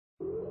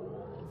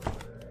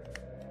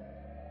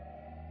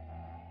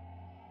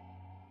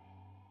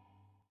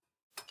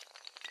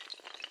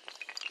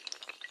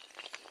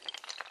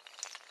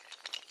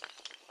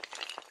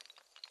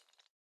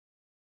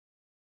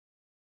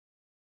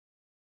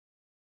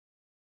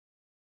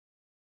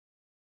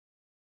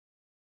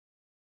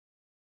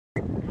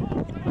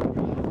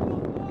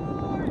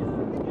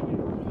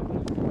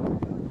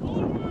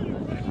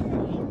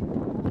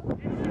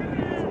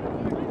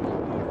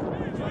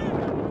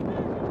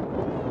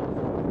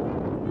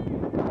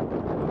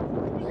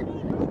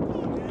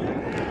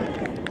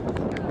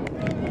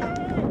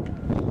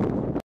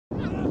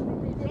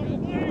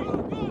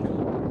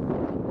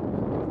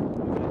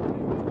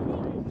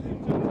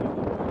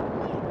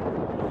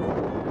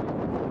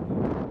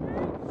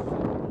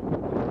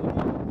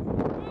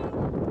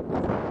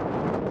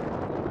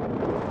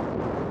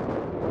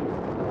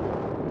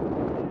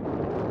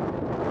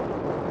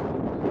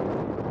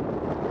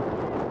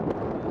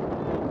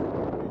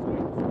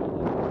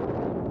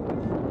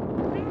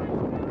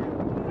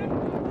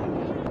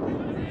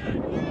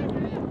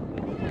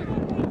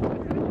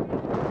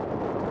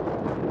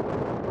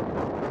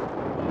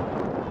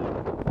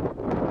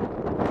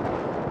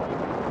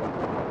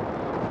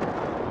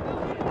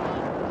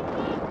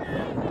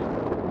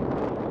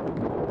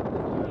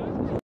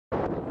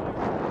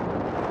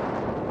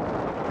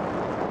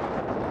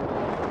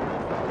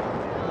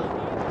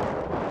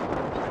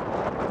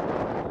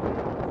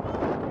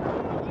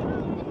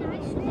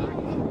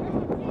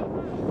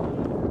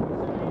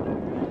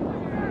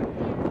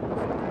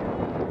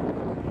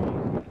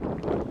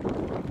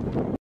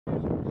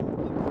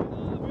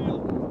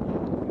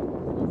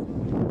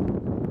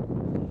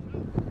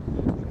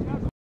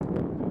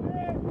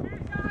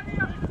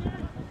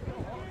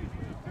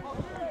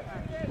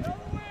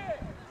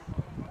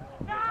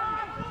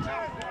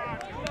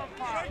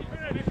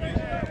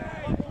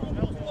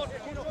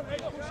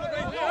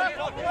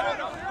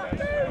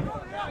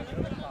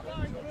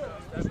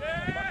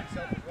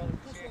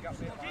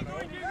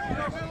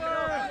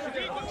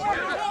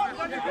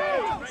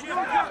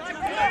Nice,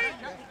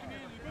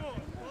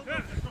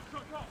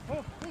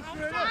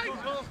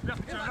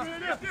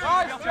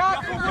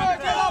 Jack, good work,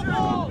 get that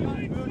ball!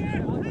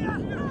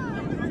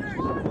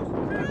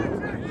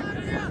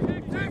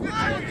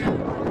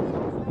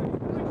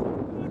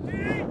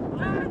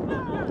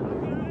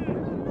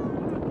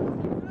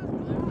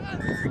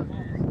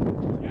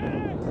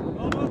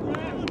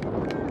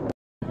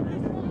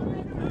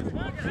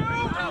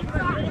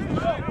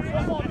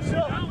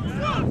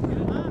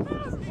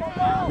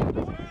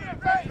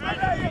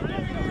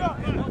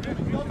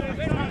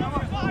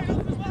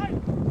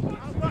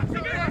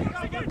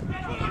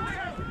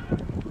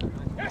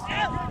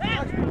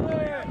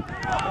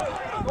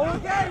 Go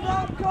again,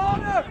 round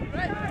corner!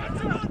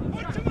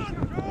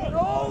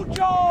 No,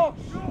 Josh!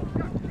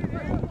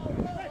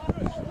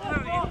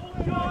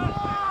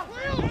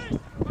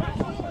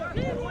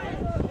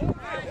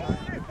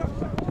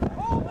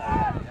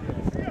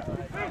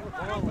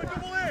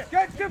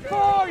 Get to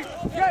point!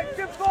 Get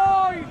to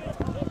point!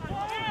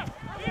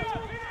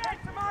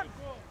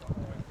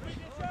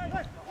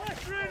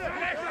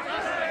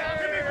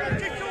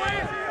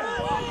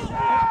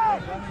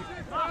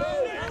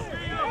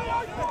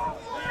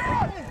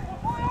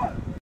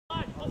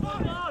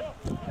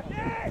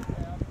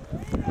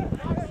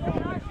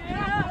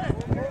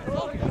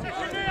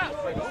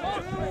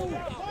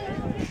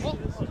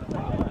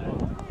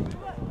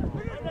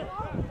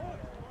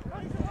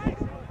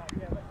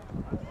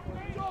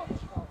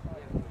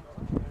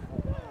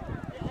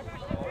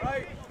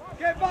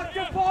 Get back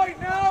to point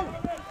now!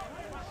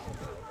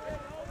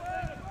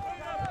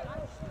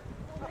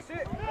 That's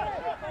it!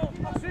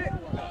 That's it!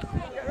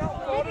 Get round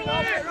corner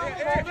now! Get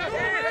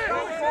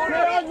round corner!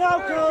 Get on now,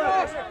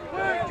 Josh!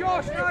 Work,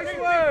 Josh! Nice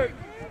work!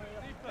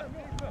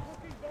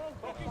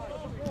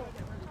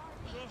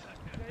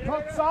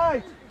 Top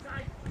side!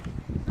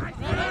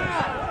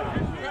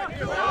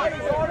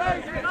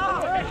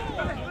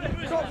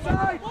 Top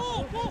side!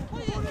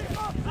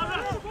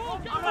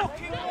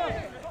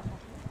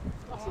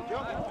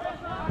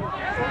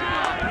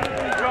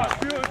 Josh,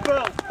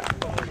 beautiful!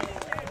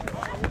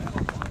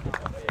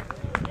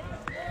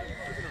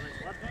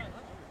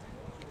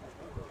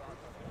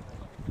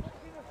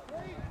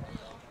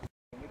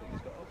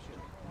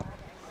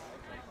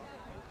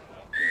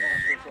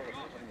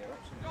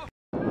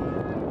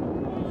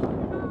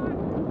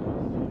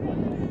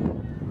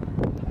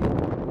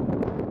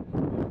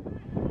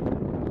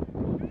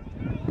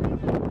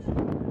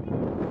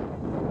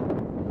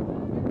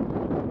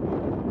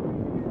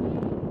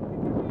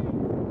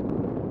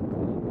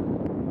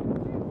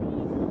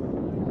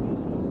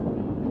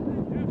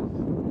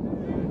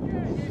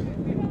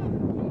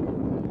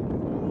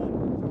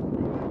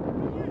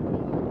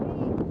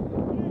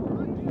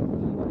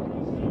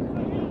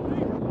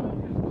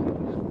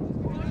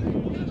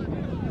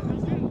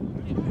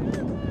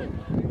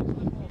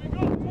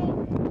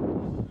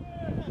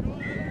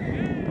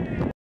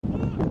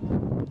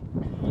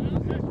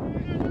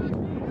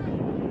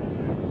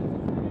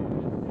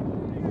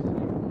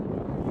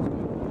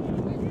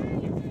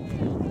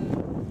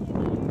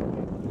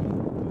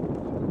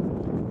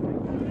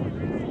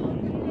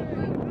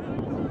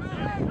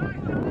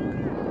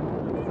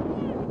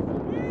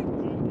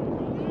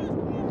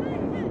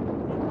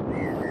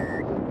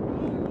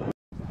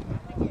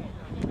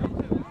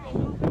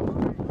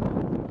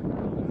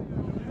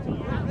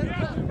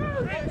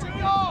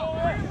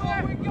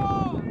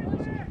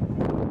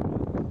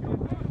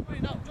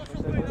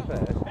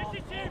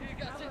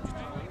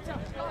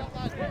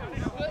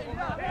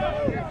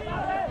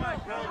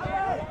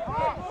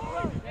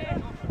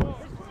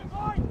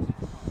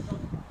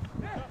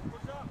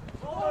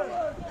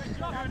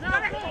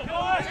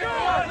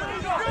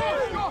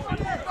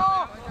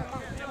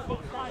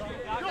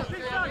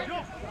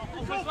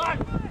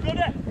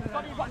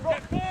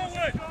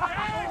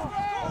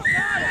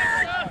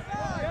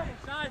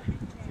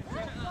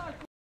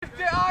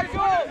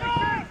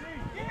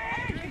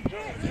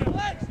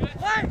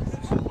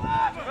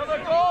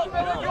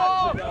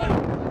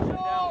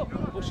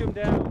 Push him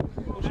down.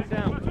 Push him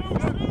down.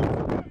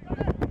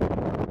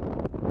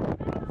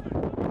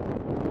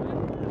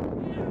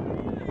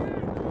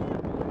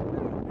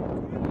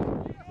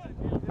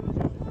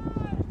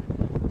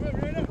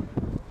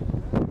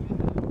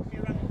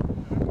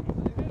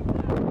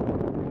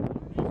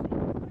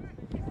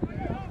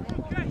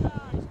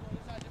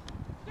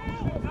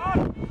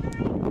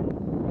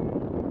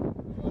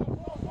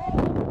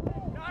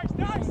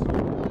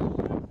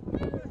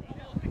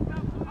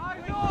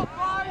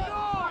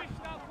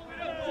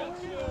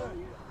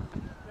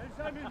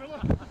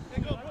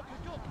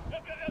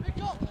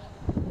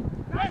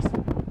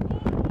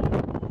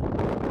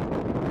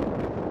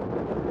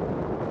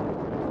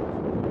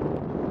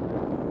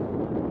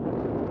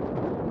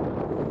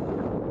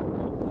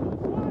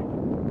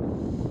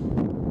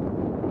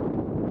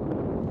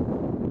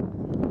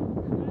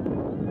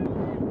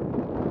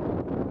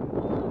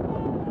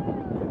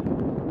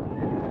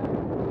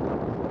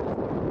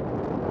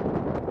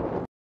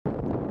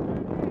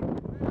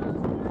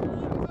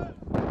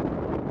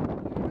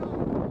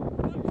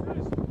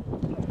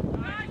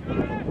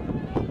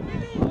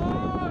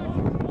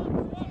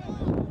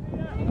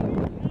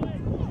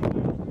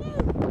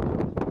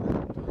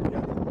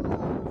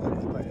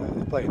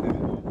 playing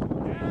there.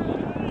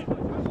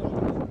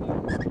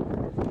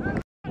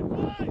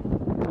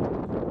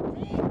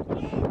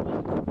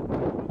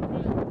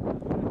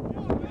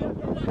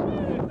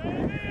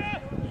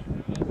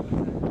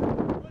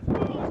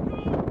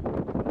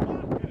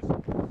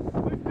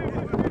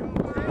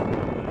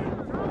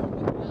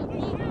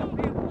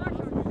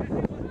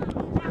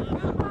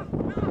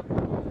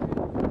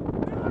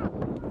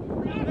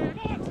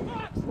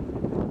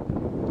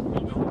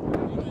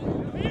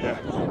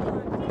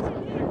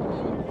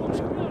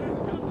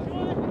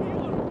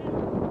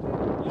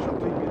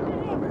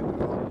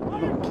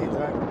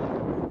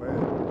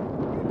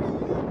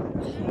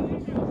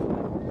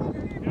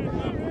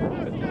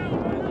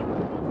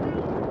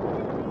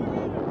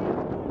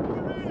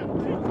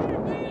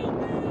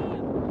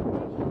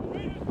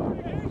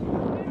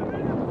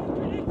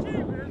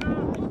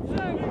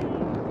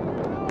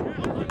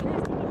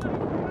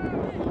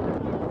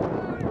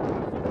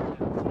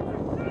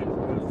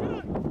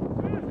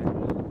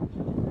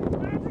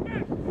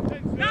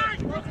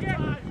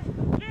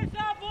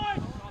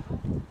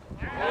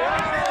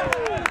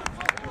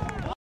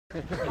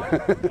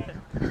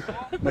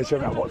 Make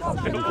sure I watch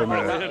that film for a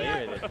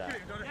minute.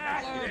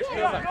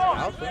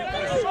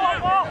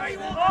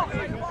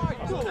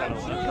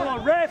 Come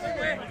on, ref!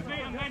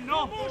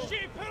 No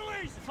bullshit,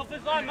 police!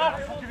 Something's like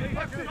that.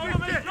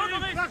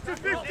 Back to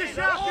 50,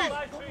 Sharky!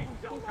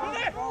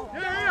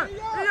 Here,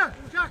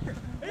 Sharky!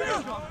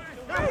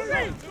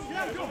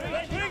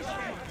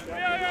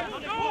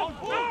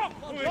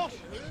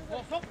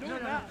 Stop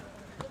doing that!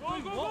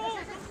 Go!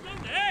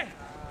 Hey!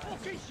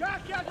 Fucking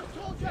Sharky, I just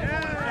told you!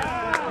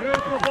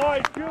 Beautiful,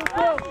 boys,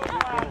 beautiful!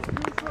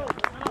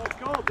 Let's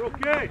go,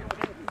 Brookie!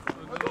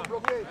 Let's go,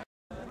 Brookie!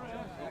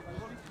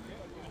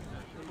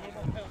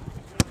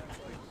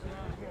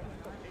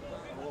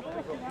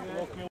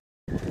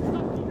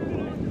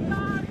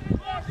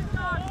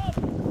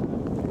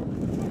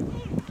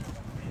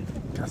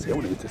 Can't see all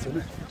of it, isn't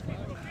it?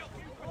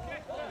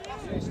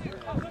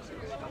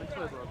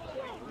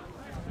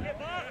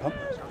 Huh?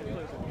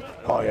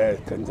 Oh yeah,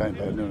 10 times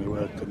better than we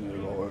were, 10 years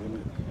ago, isn't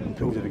it?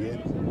 Proves it again.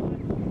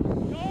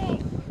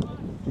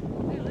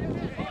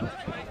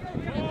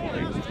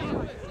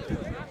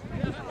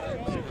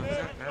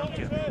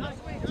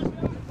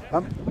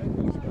 Huh?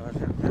 10 years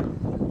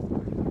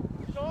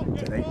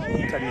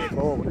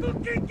ago, wasn't it?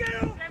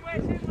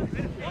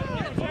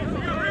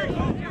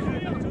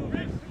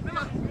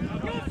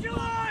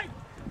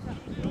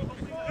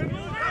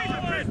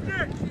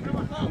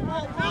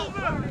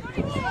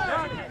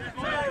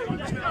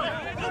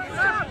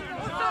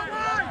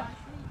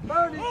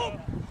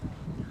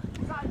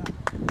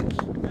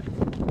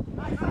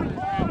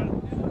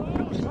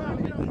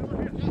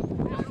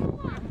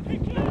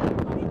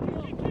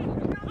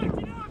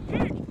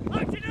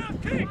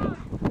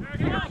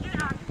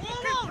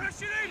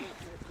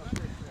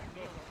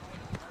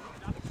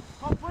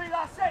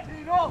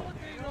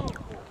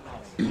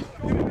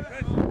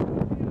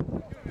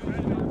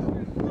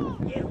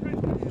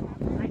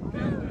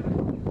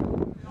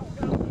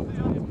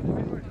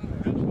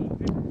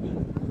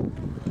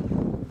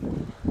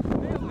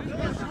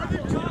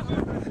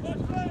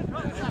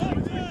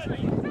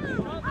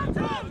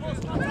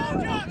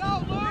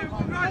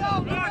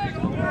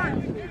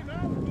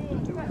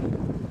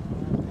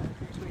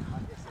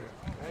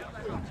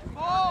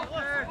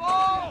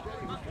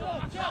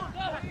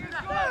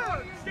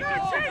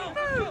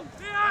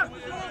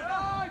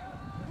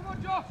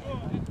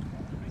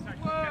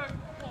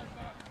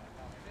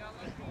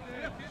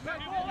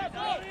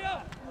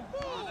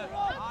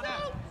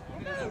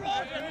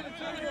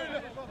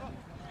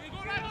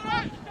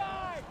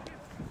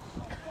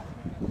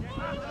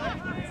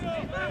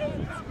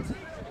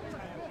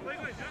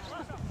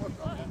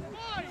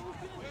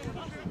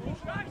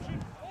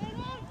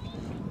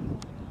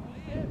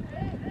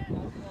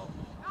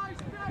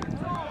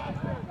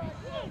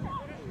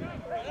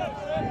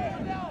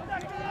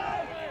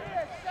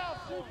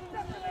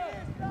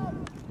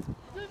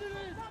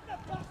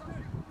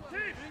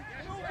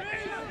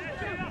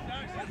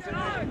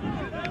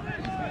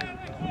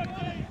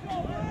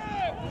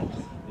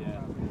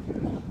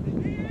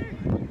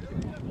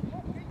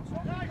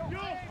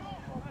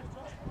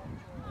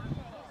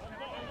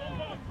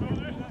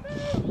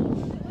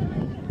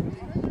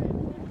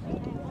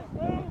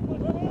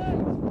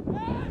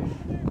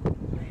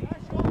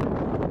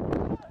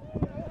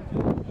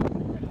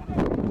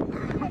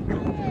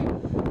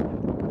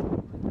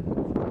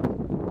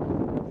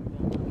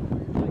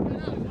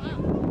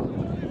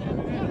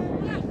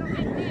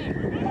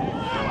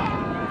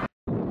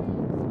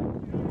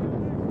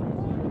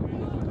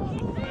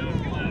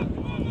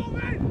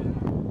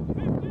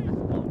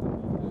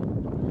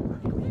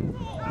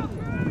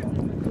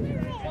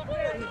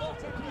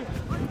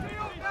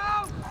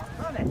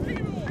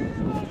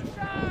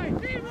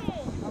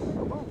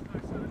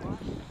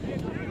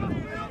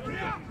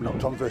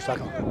 Knocked on for a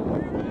second.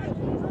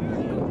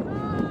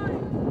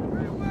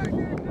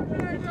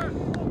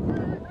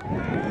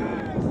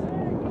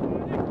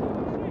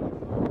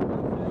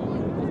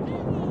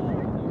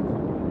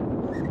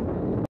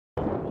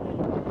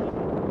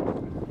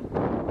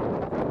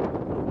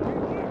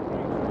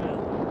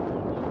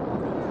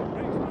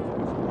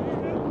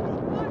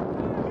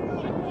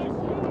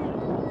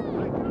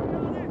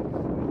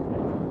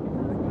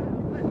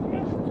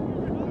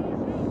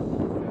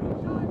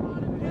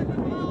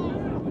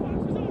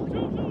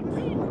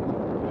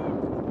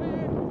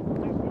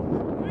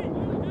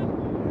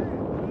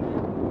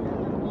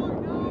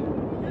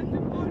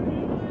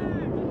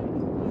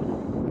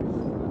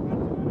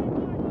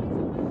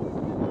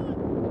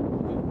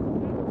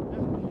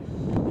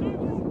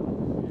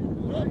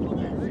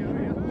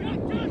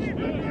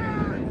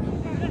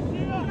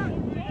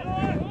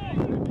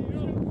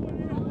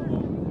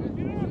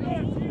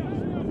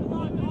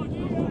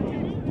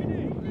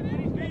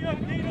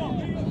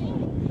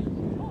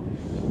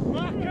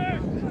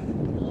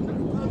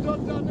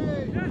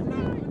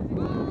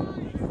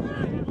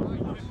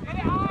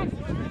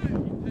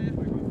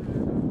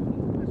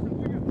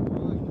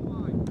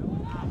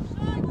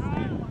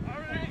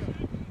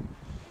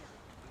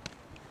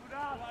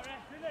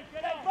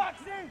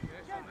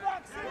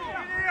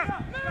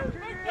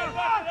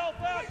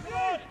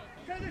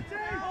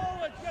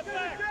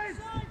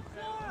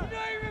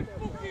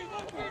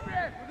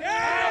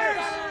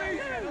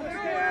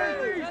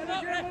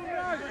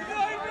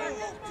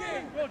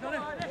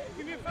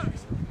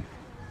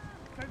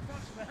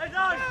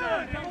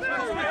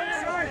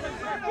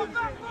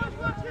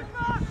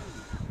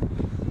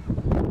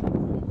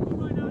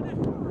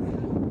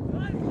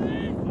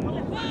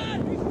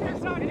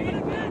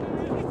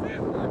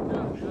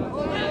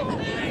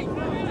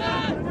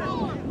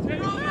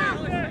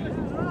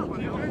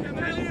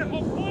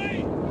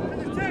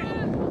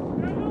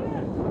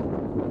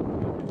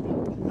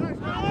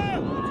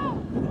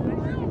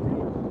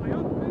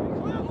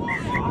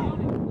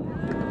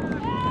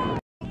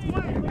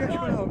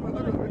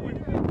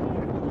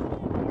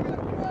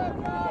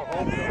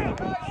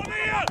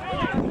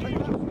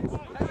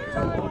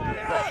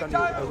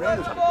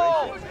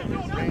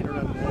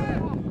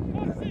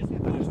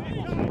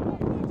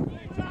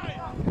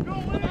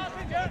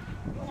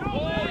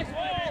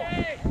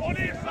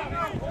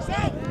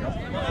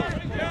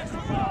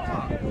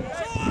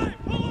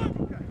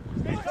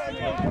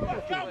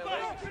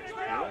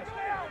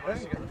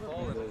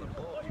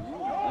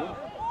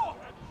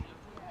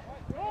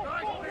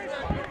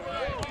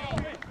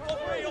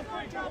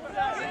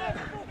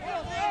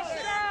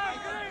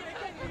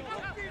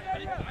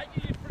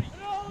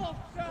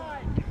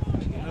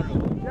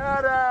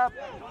 Shut up!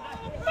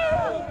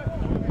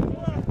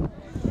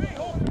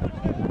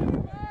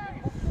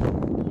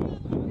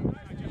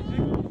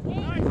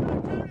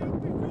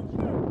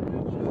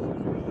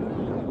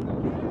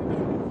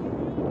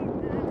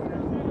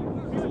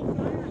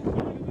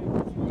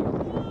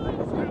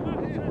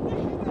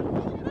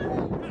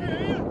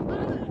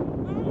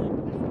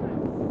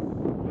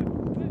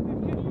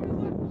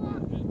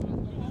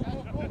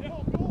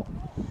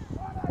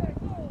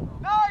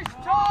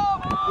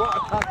 What a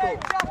tackle!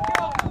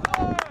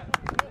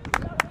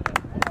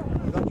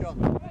 Is that John?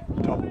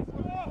 Top.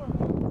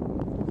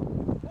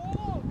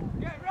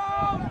 Get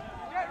round!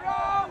 Get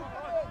round!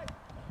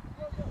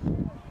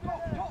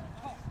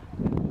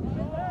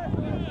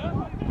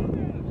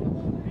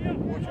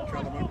 Watch it,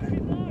 try them out there.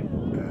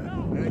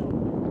 Hey.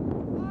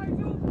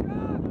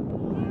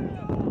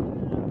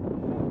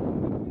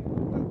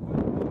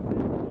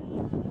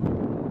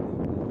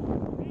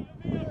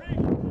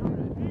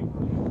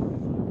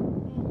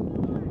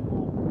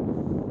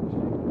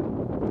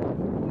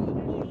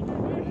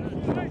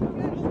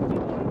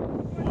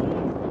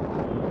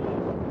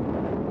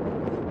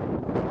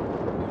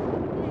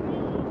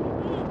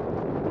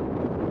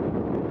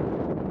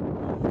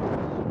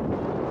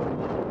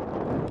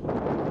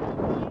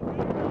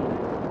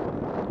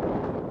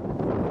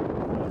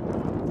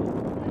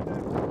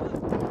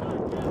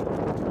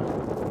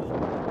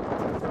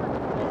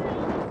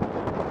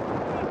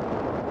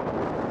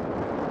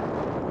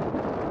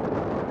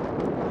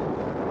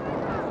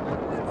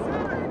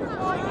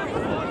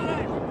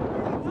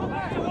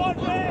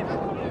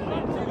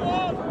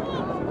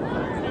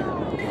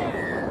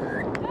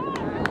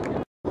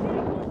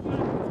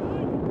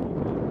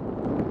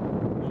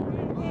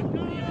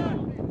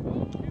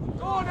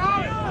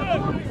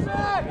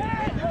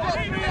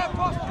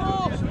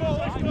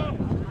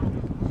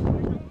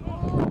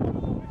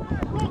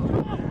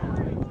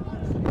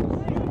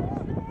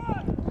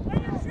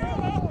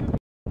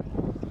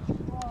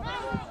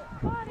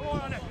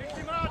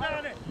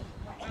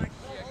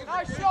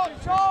 Nice shot,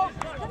 Tom!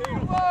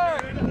 Good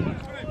work!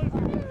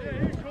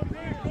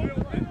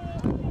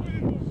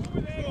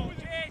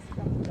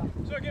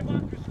 So get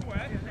back to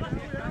square.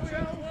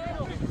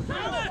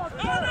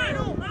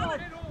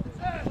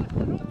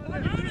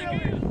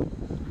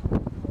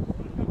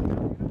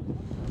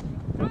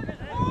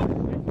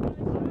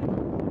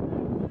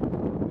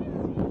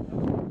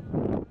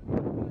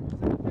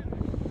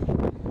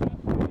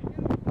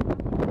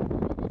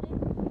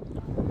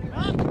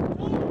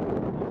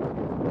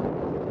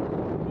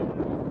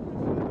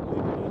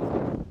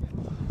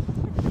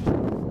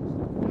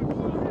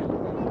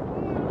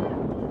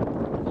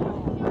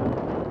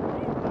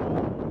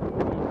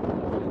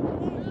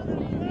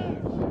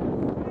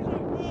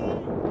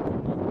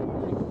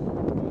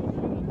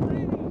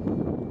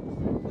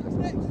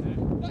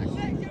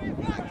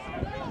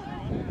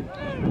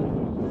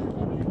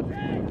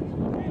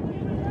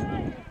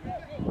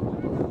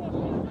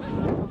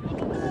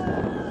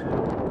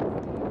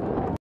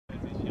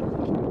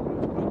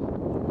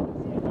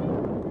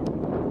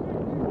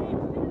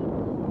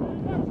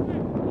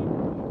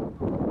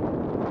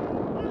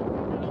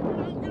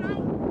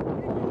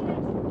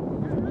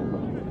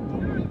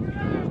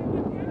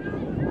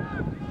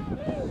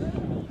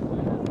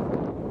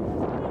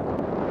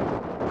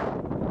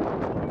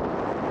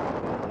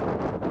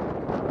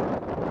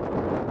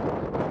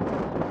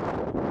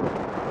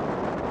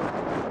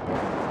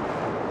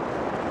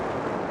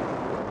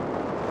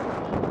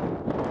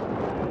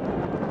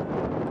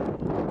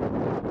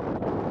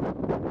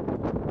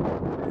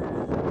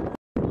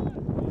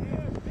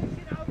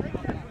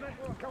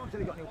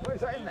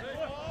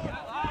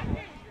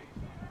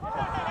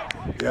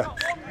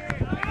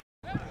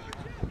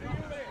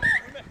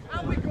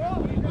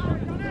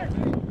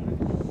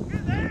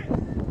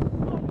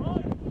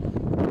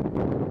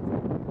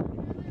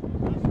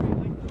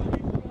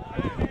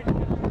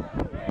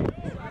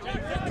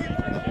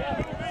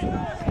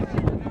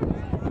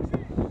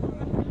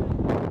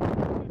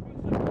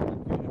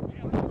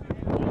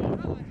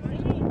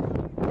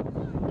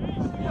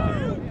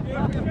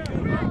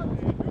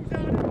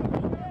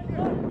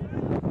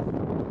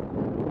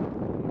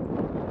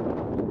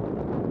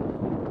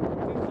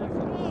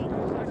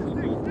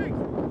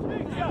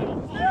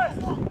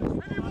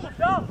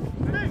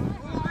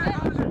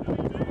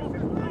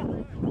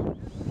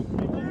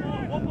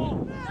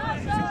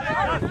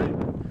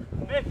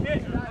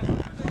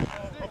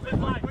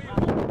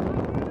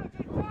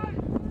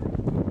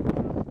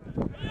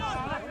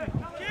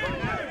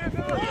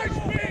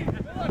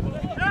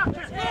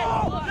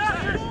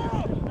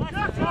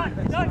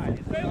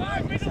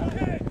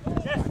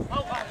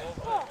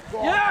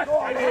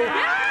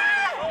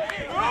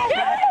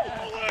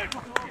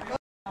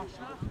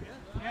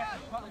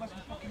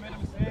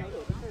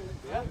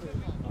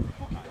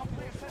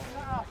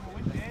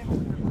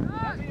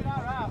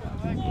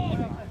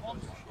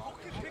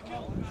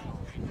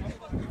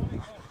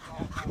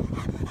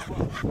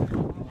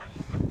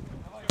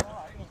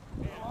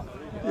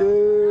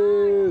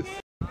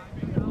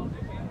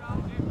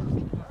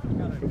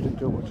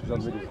 She's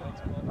on video.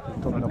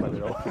 She's coming up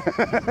video.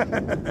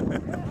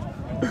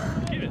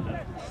 Give it then.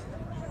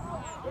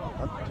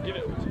 Give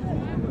it.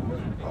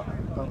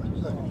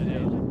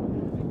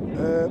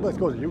 Well, it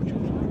goes to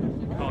YouTube.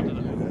 Oh, did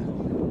it?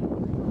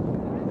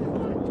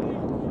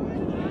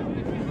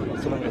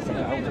 So I'm going to send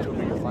it out to a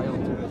bigger file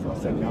to so I'll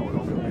send it out and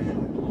I'll film it.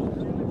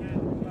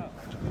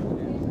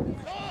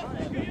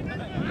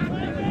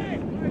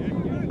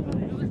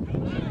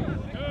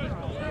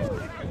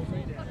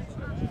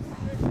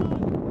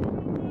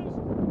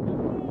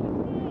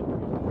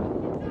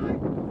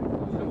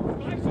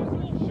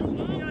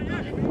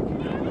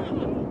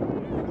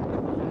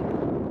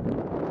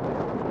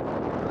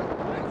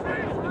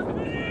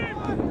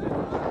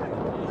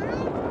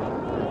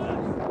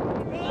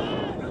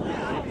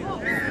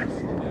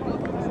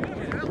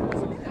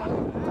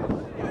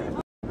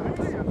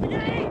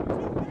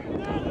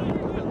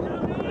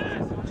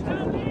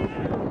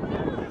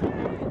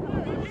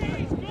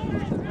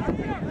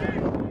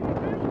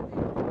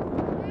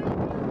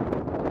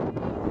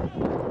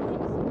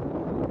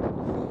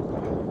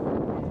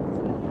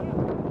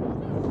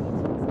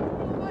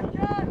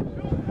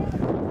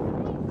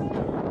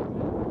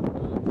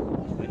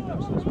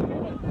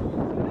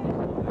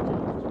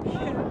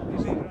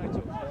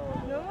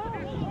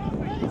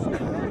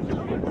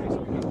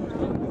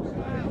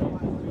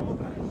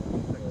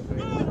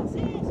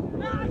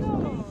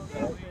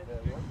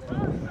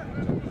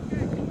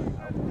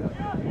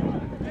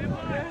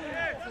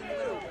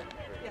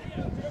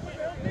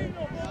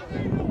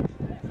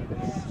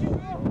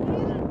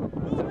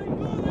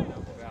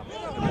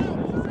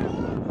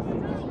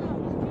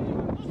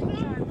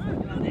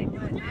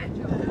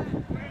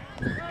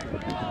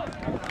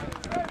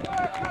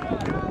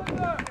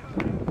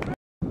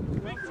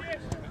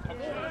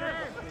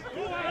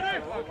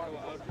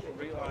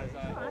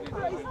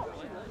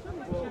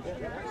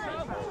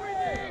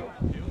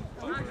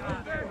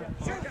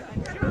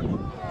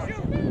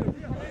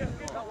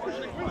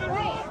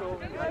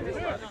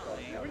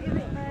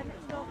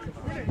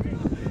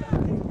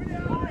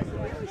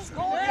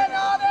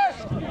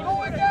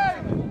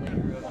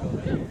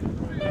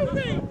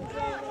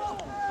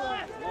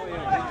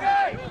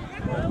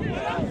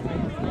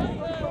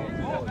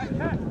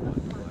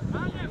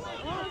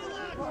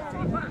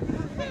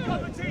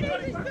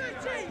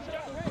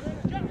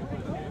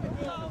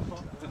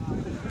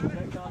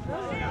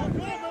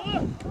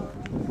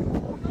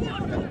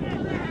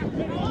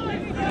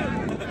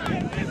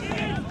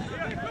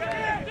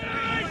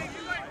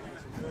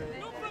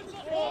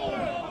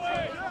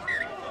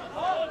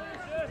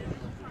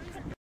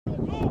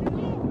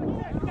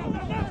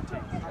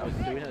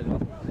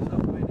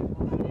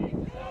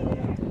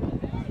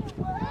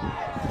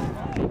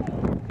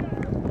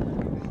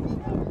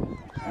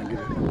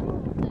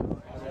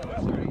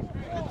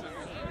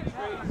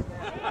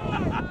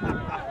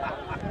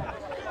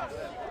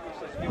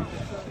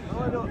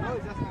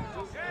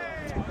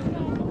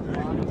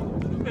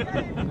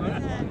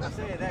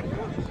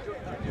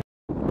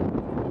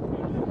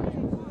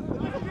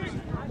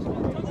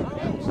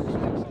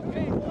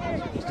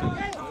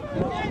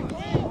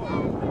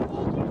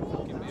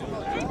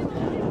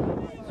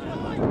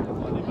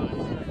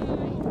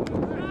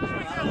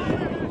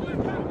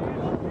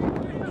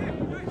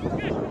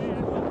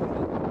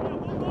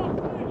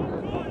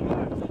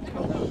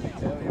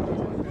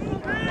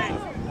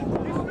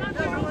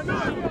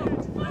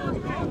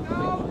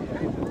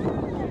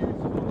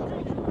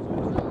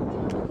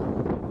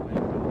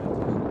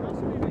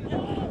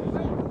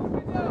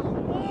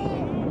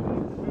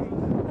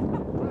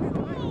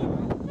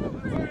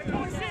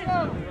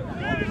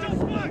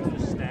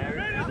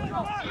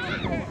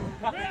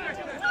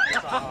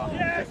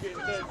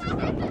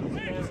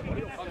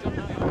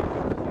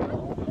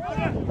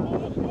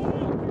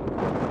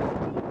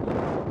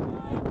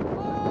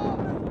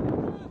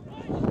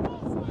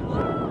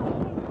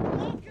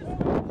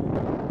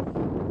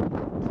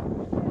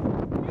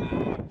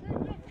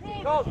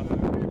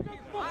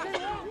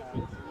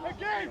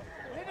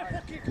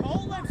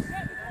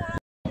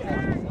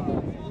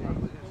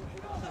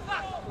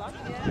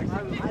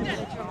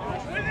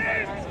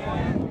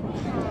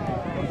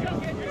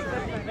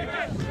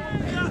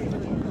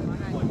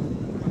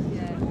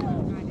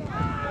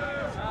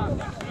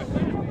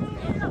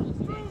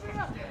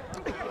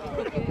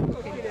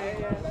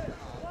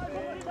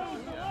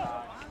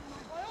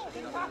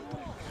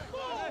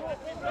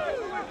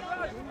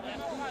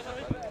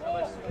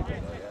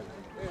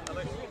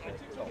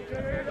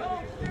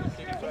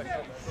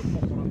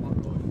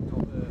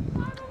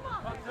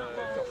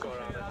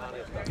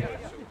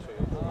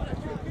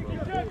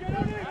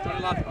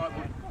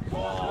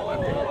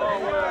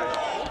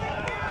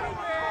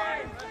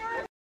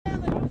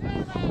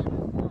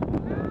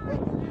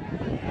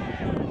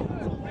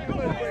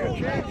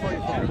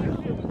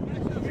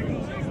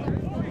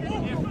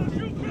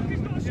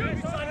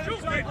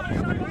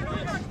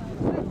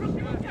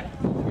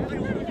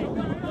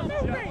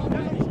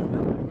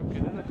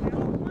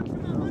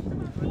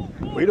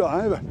 don't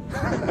either.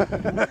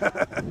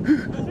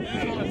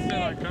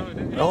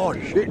 Oh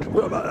shit,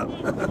 what about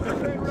that?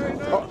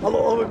 I look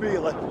over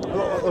Mealy. I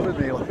look over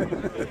Mealy.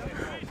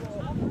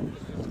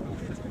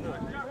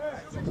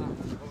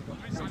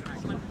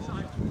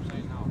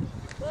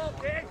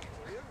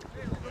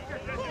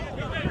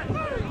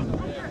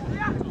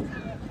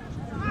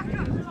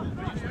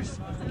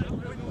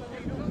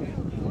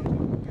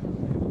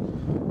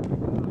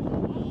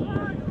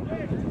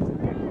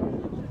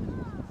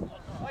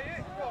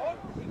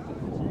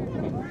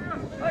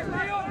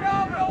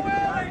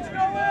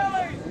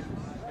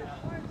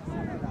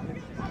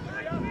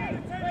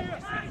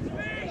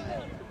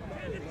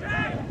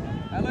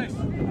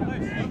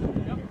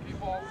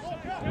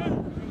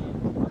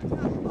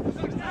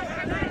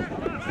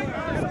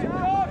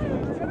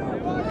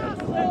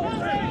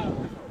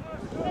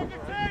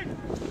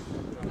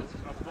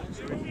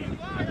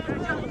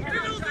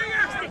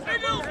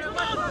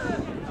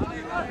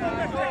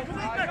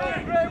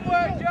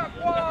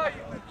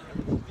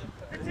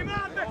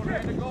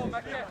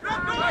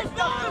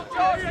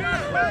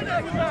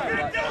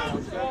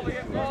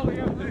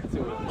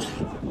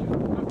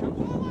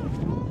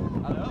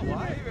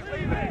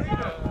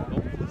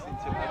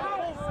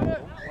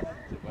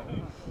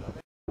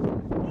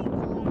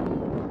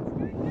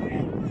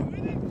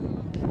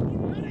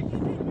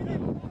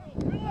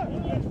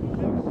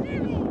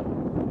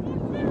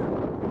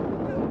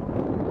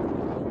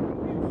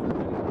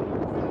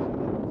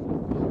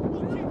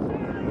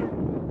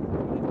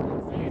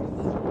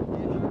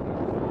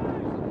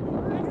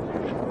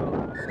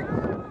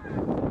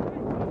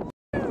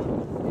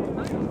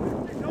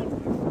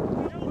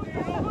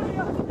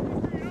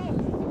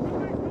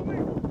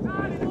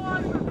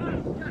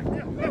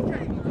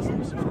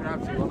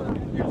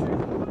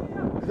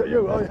 Is that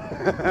you? Oh, yeah.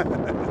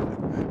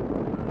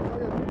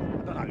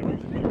 I don't know.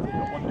 I've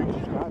got one new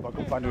subscribe. I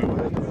couldn't find who it was.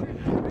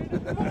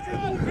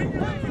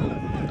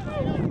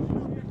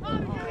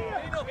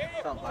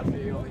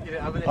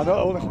 I know,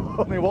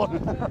 only one.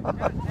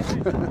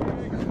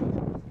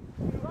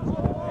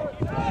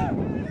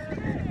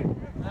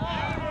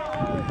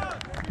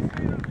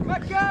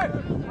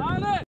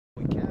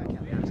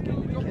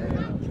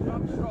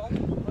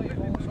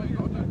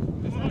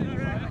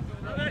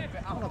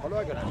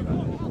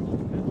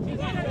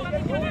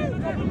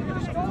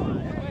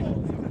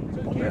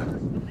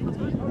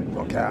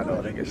 Okay,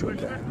 I think it's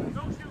okay.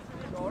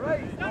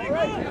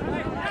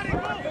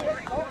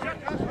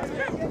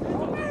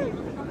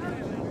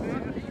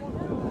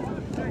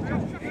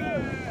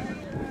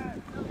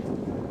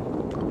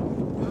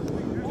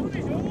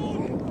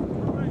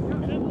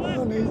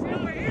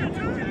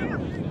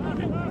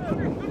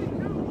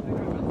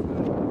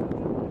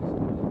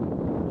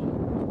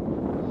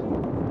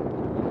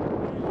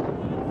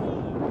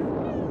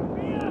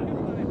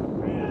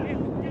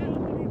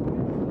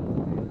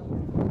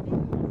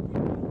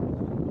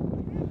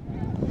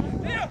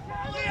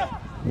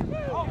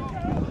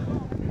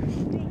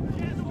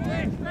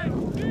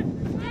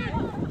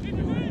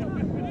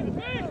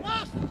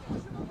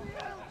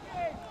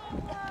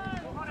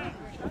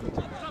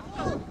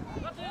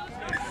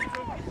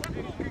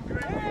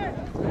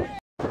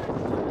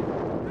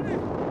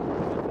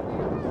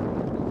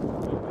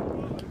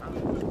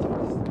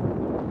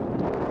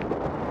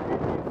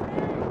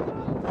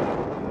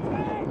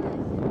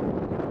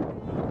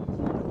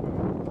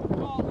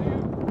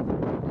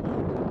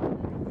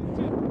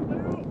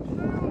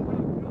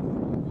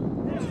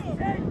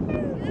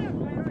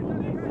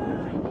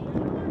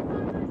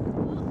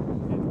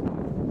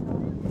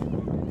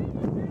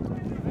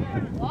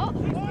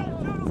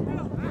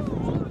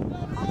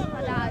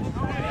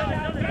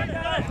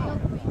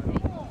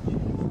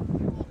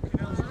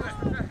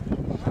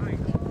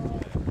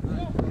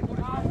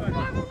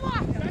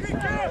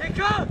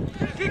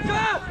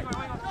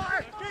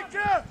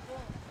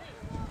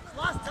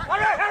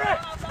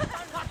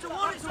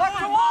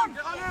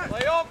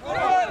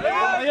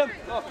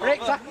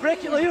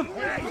 Break it, Liam.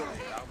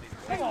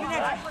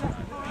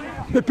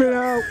 Nip it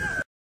out.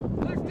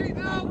 Lift it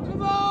now,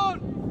 come on!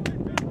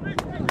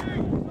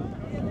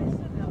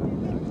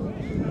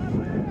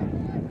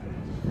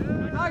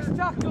 Nice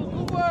tackle,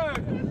 good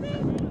work!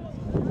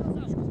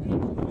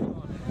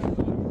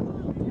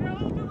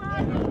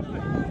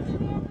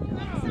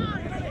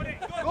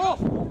 Go!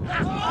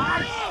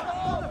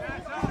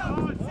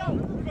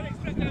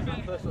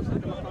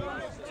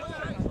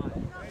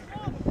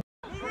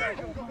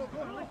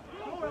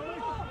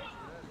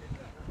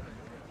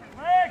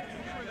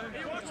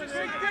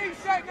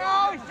 Set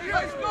now!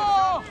 Let's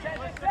go!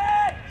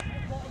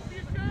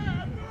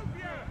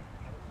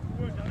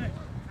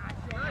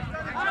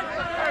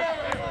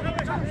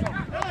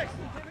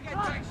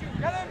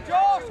 Get him,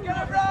 Josh! Get him!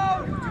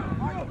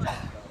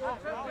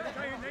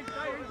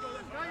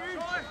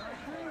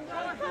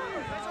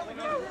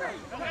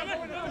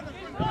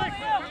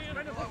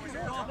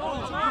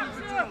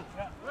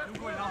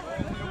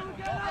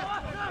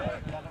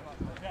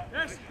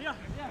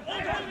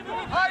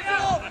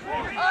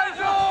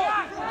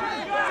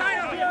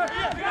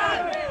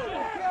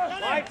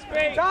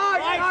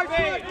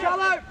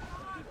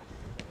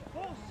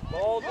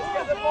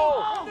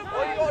 ball.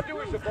 All you got to do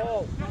is the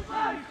ball.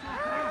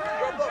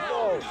 Grab that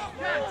ball.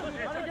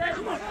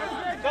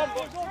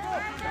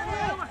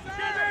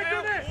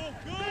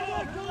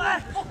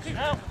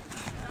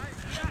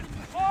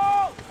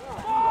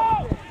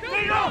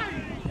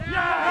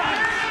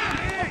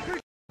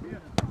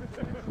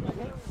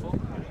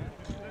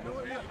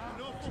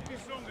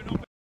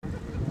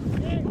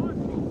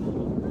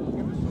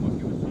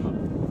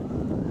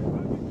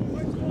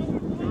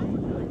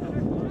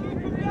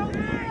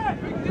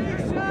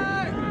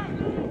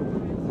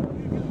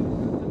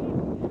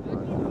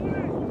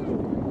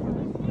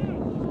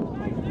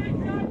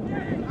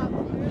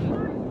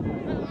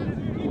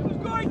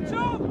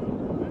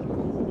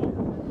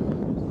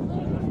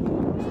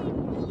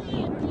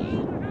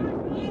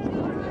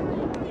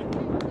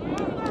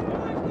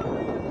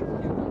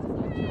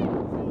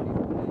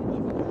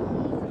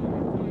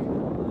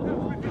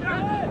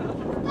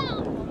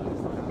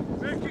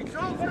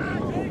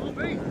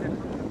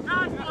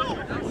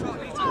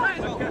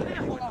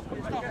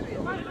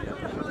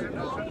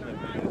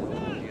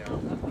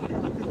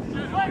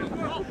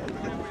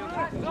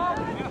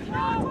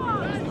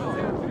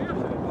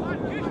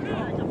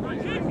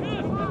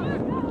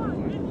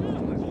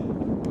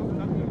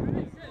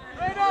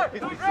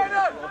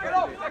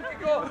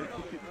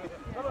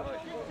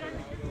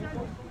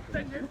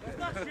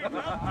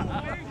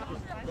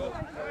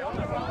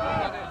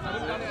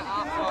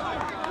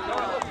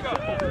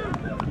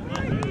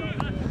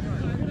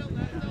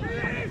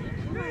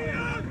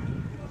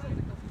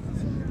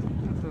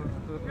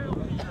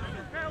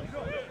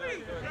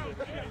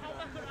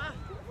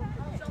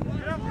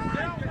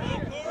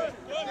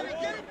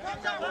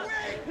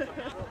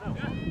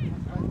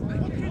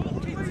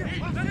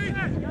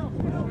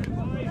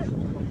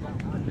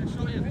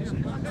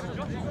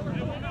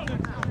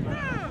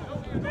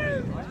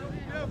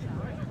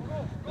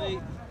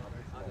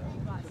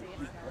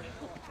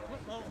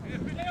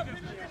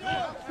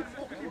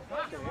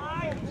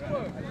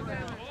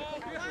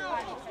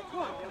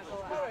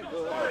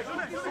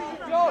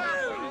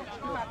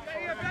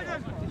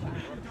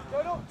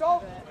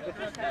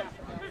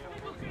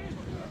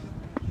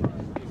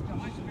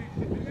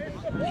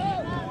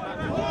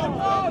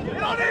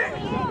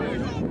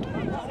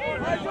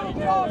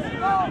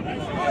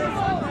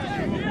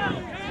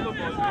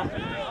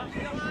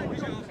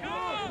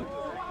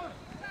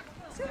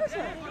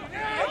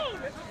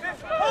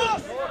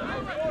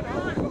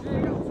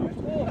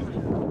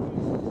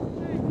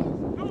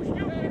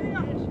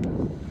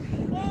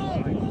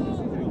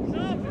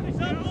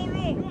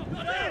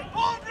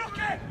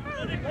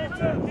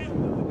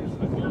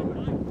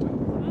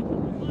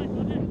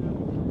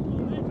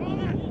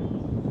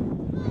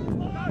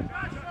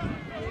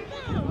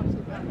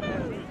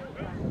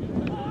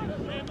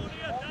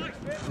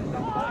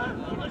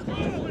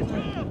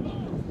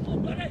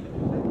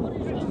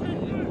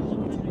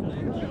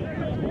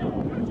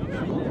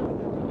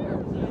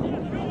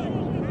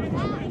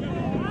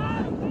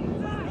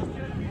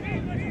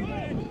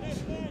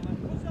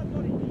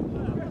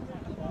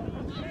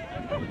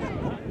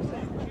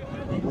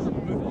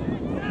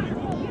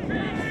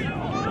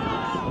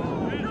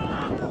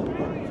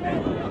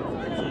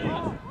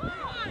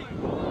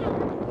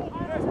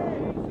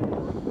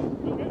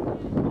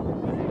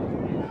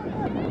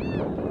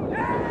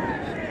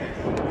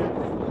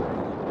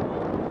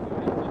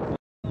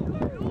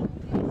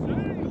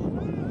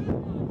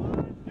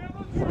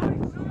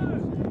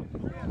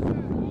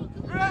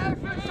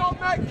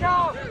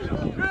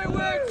 Great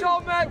work,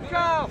 Tom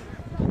Metcalf!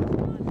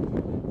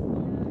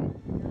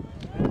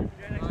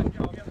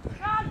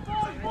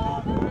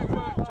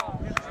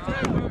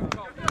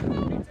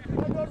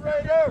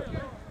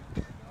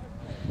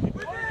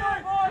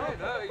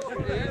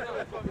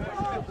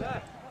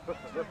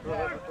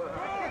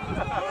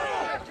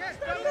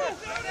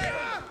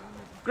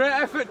 Great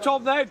effort,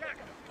 Tom, then.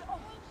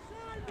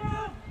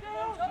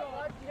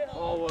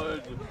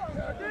 Forward.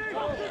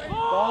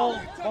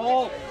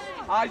 Ball.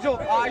 Eyes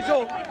up.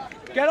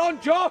 Get on,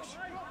 Josh.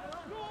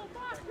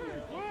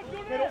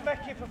 Get up,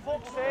 Becky, for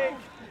fuck's sake.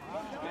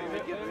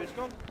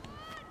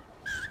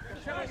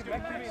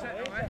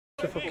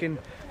 To fucking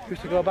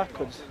used to go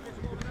backwards.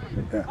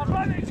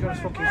 Yeah. He's got us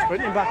fucking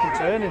sprinting back and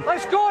turning.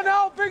 Let's go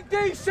now, Big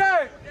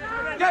Decent.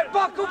 Get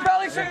back up,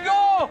 Ellis, and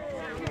go.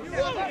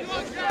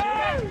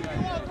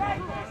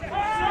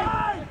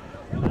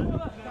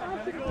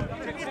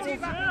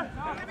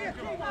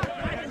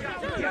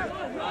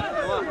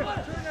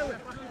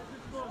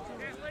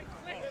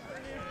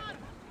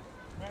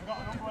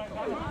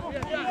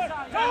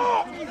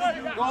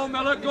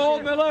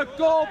 Go Miller,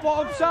 go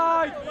bottom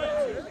side.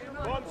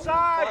 Bottom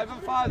side.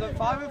 5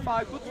 and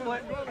 5, good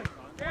split.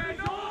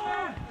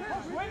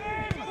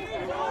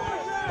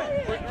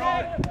 Quick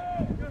run.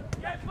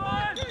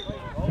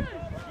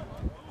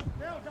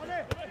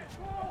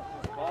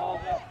 Ball.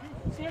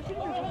 See, I should have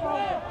been ball.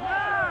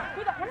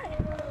 Good, that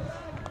minute.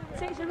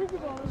 See, it's a rugby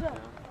ball as well.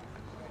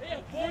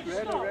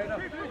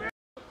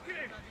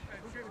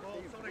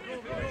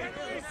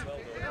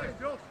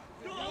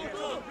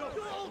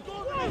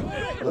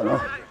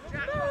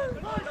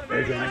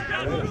 Ready. I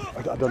don't know.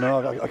 don't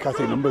know, I can't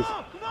see numbers.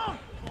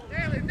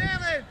 Nail him, nail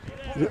him!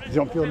 Is he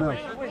on field now?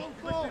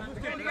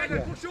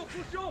 Push up,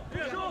 push up!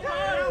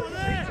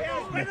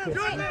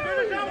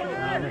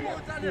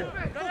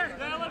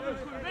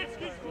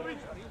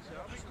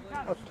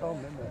 That's Tom,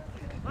 isn't it?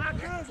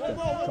 One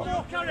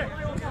more, carry!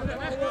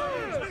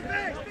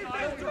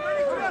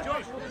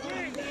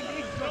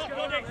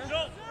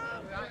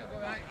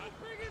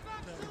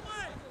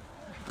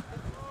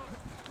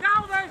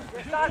 Now then!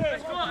 Let's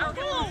go!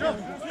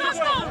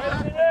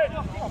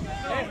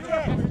 Let's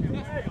go!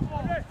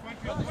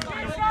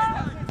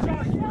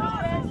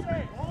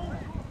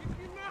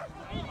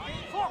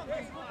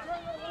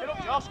 Get up,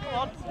 Josh, come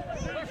on!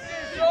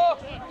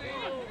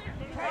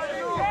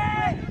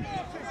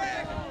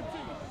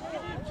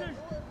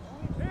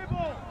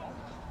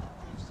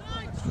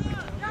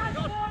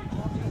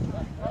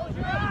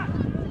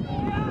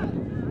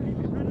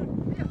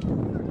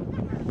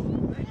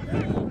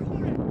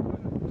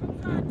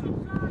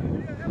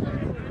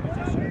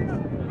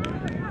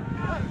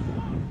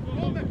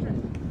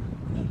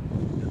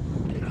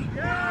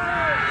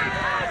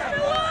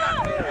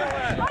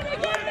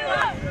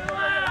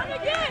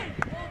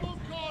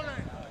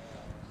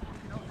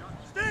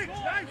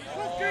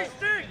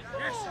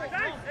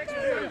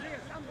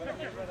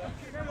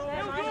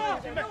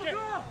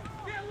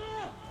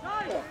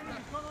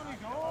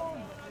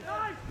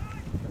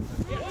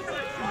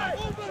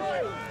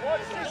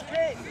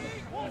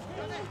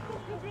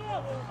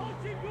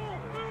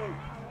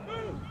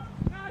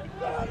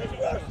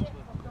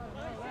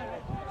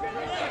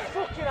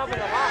 Fucking having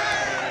a laugh.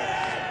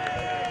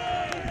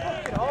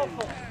 Fucking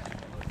awful.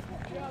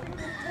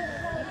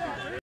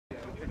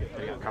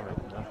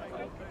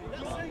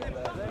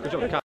 Good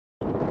job, Cat.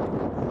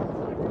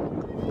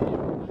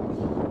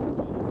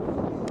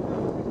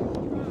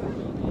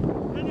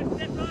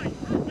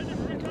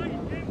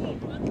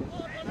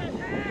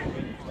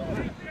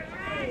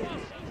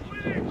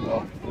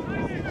 Oh,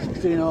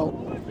 16-0.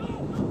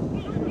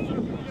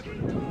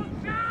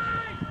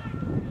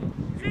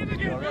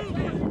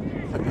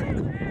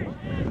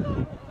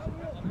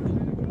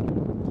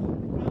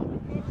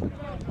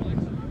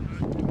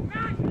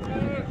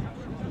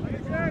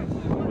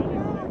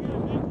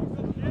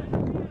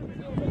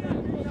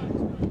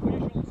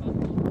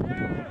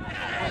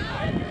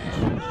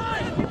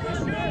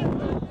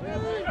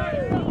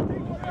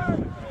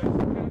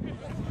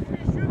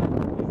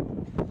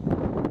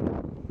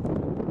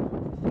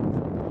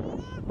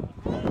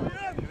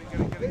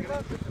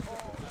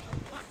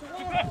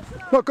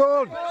 Not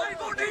good!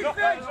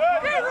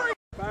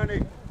 Barney.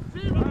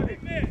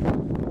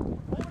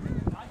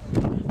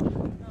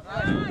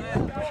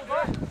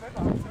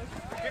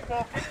 Kick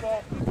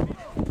ball.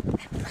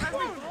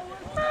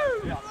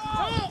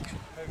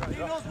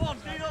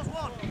 Dino's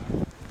one.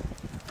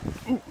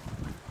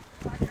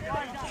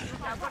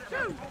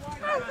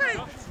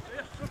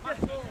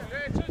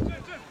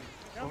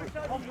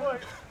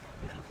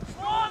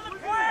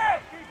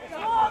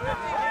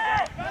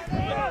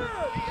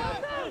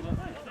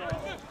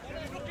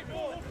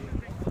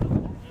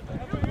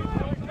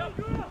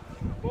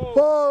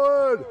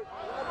 Forward!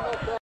 Let's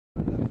go!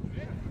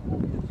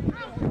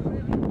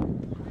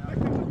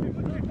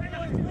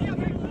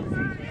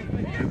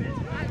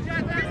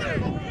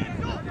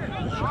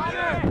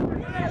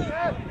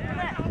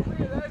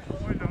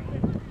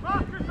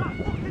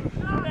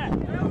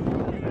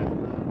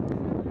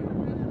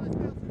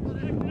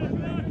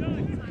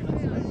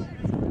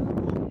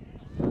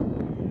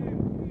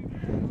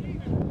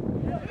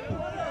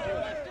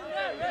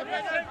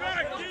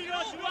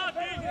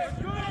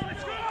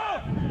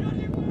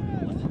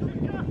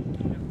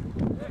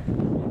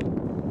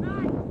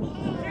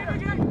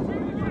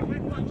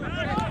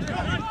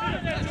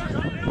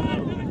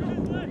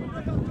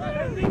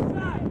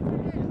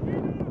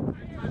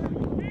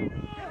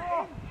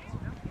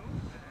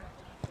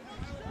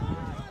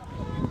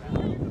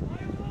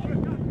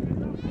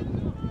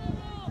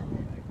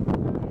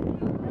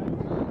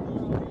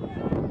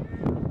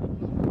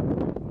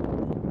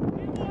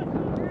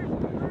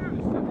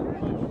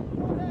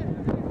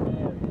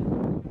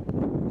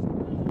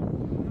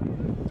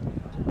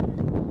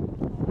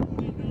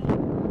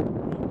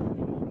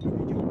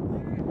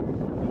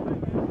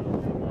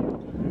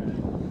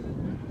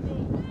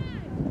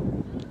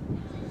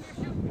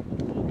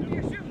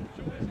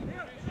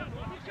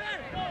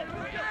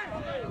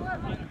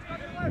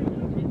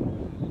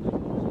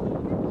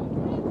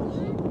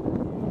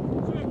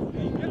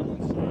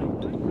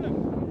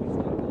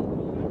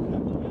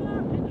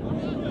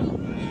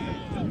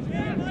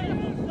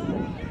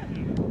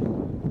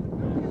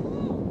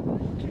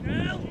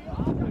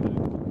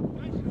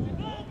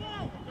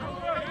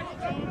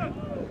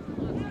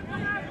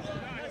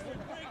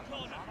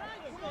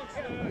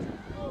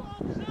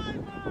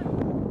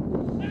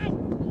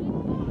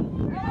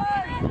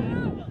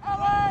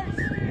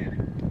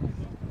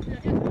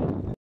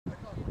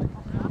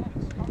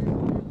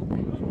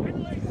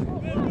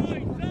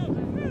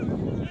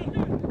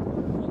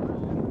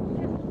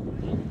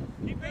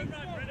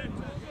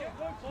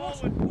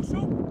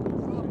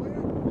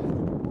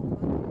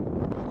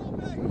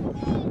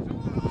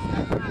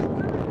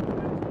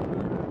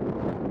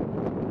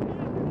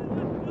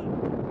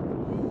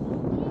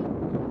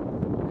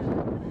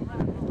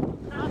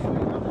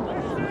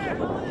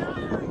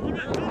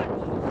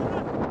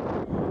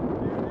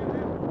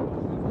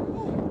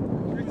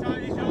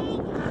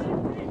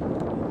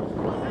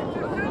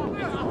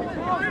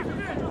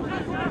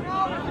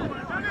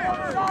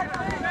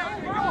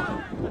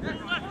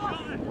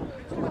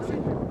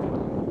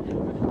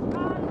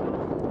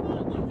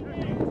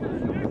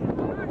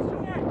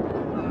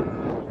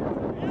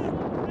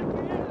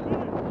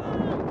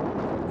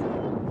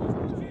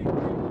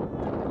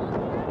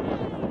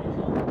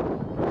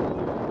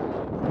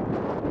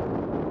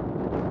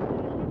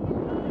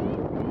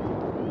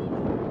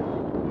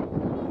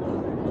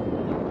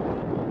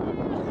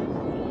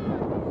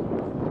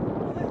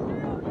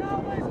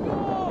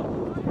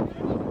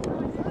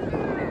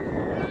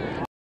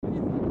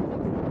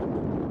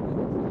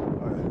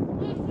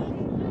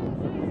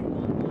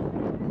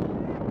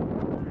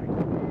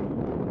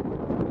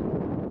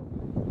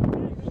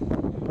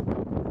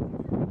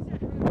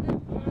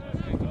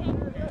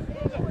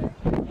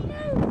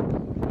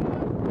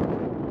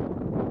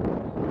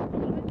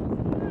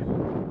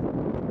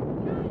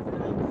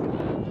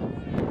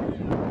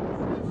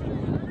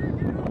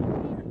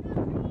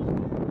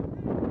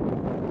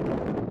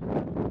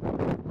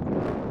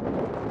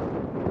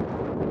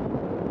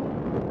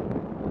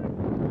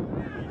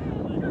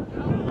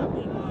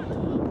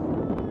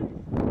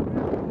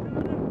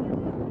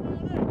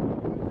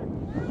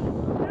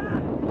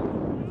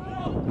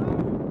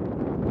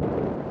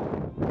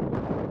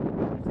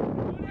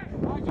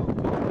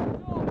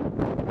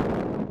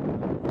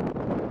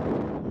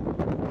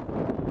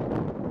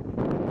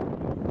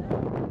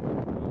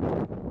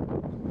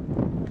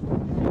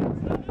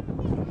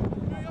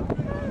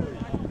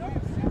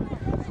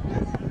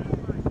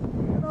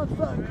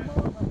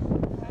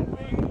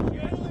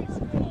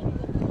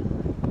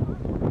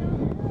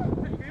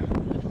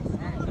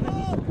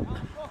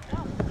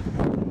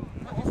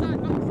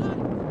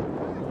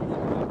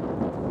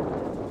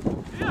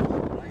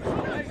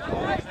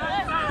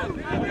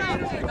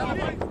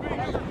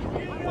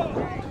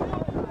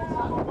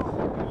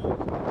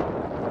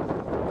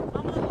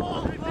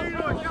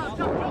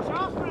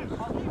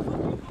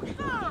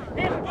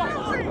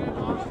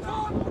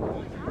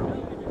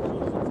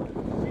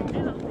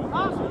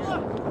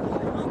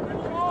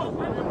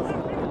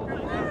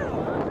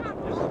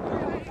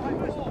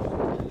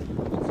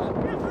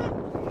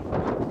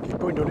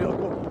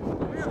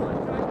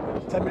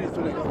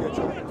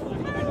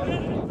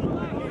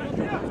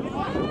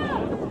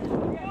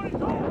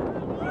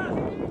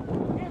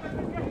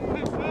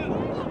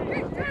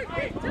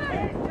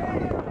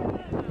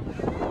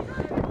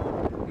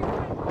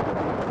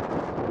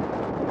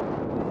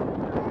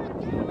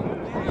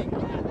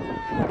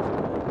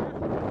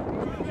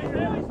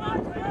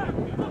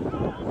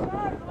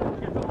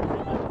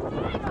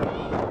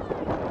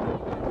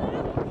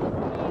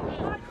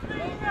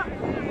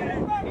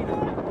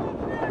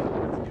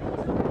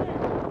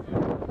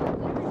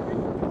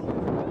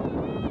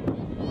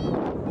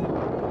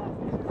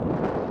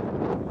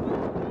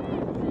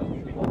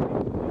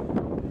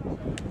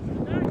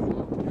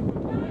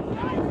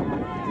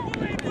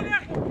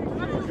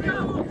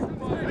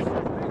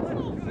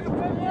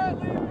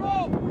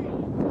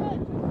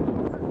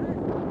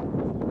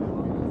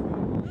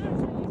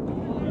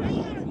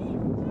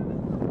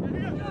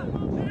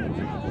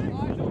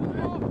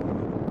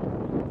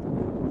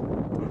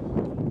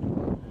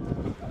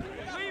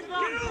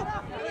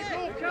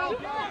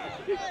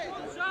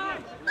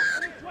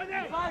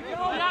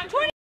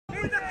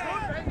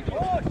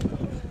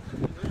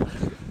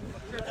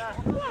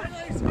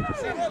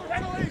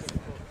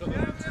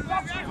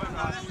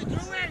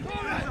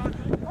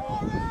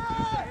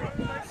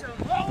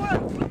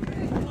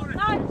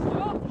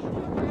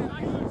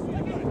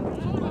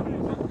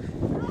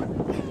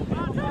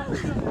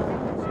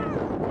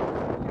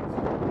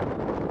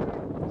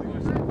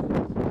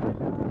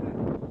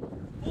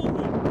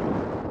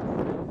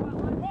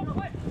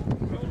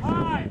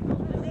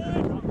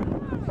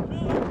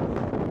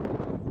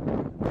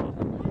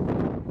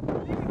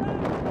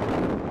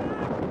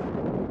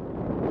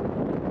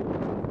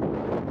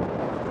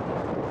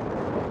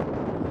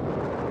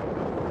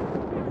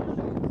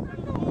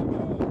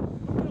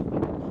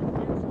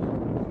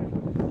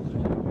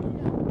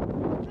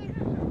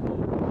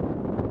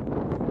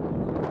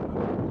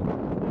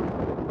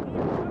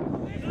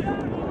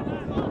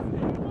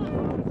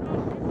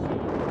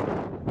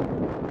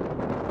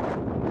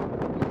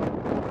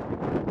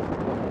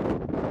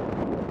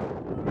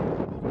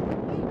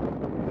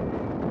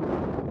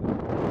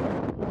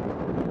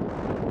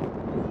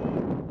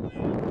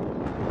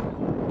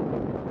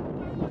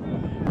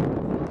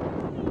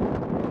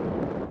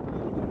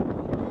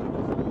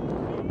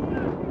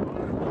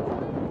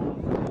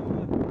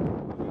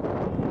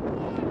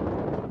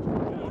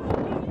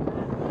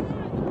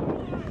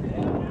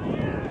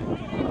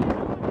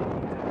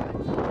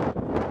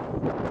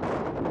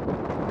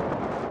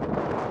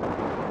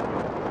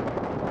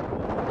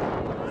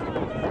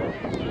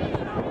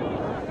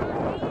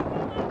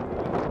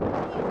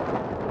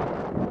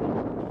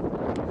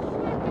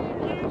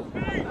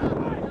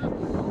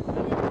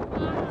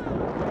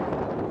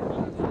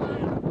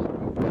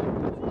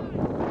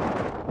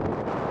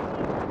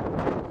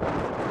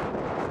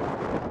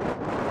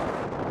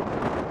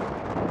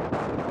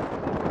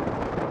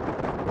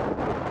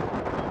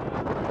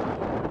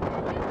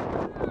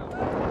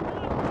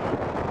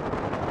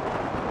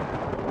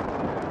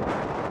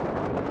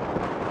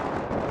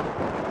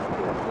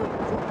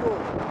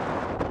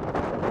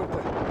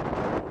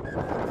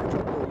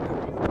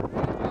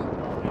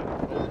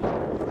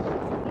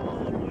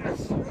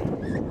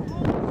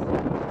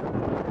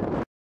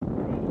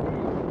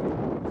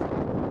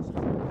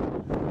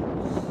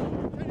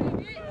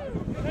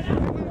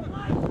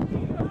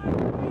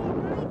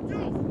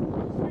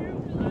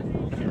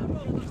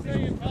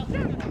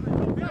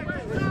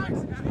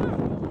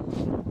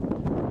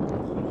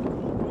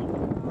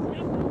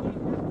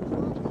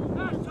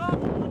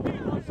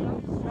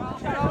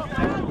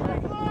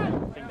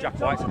 Jack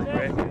White's in a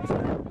great game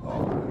today.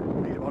 Oh,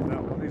 need him on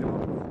now. Need him on.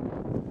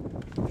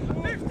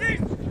 50!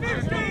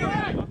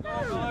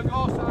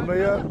 Come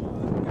here.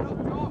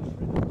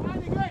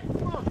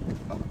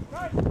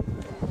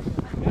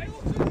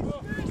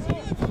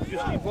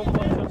 Just need one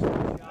more chance to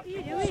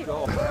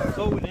score. That's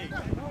all we need.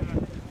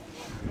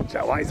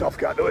 Jack White's off,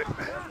 can't do it.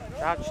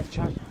 Jack.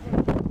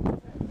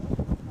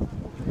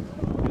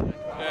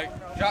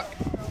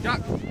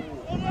 Jack.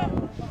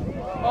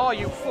 Oh,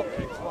 you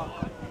fucking twat.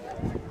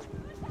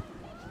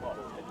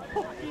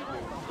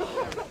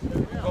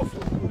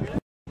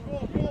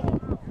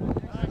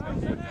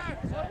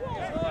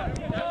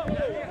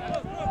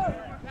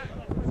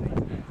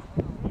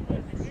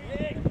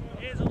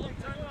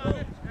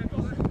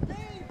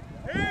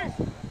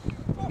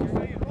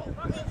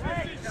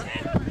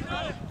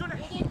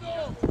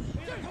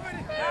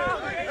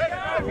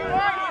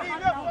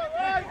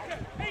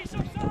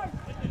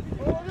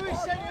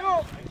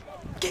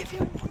 Give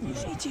him one, you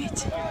idiot.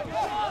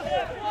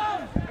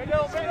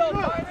 Middle,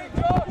 finding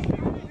Josh.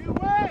 You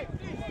wait.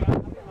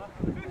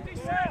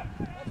 57!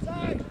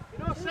 Offside!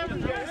 You're not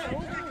 70. Oh.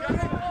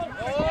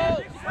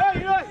 Hey,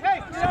 get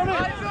on in!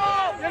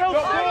 Get on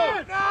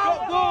in! Got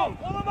goal.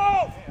 Pull them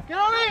off! Get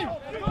on in!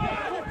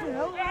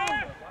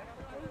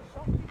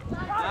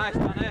 Nice,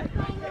 Danny.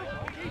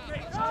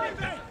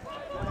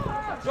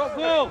 Got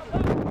goal.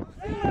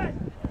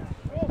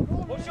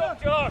 Push up,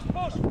 Josh.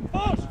 Push.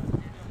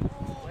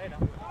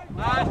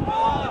 Nice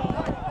ball.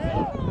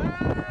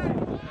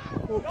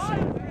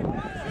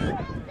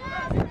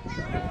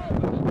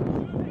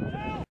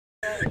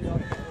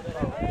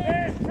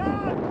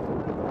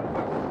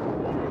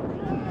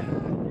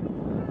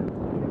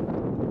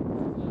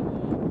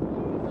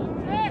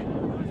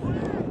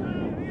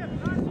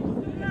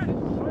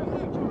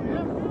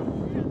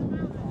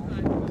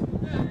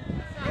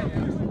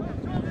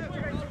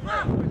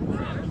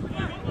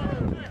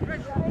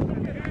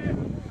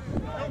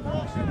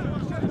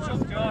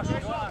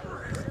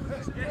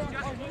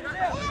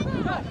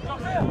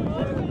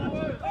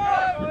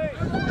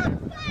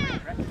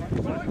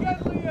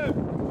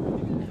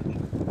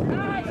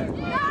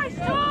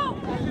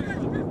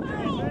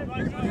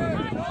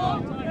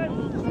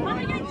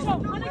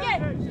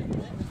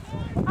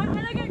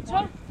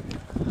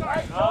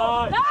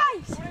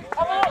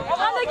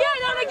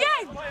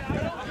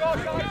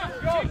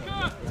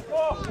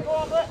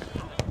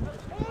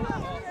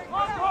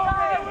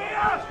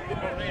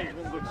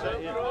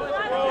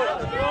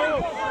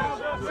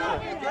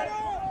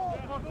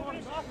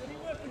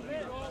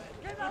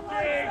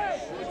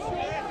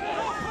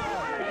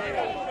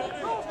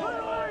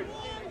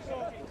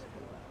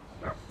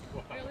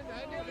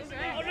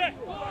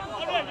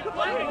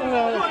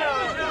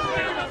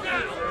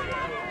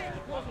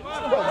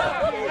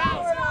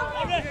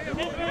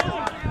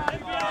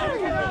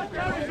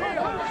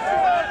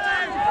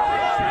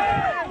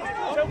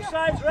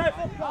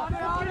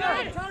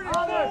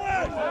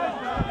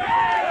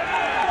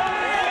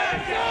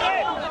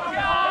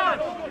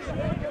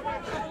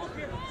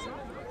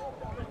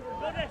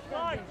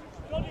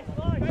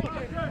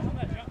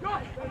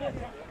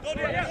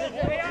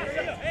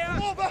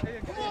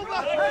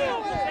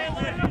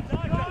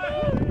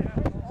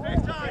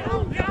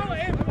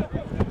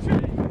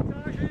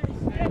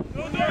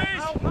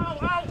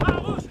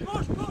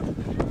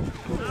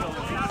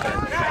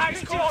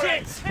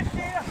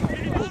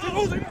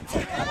 He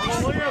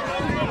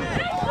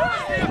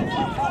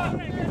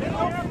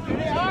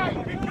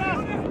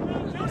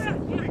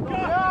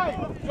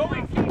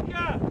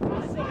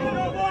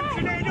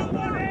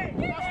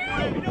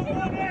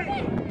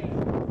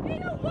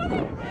don't want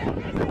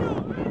it!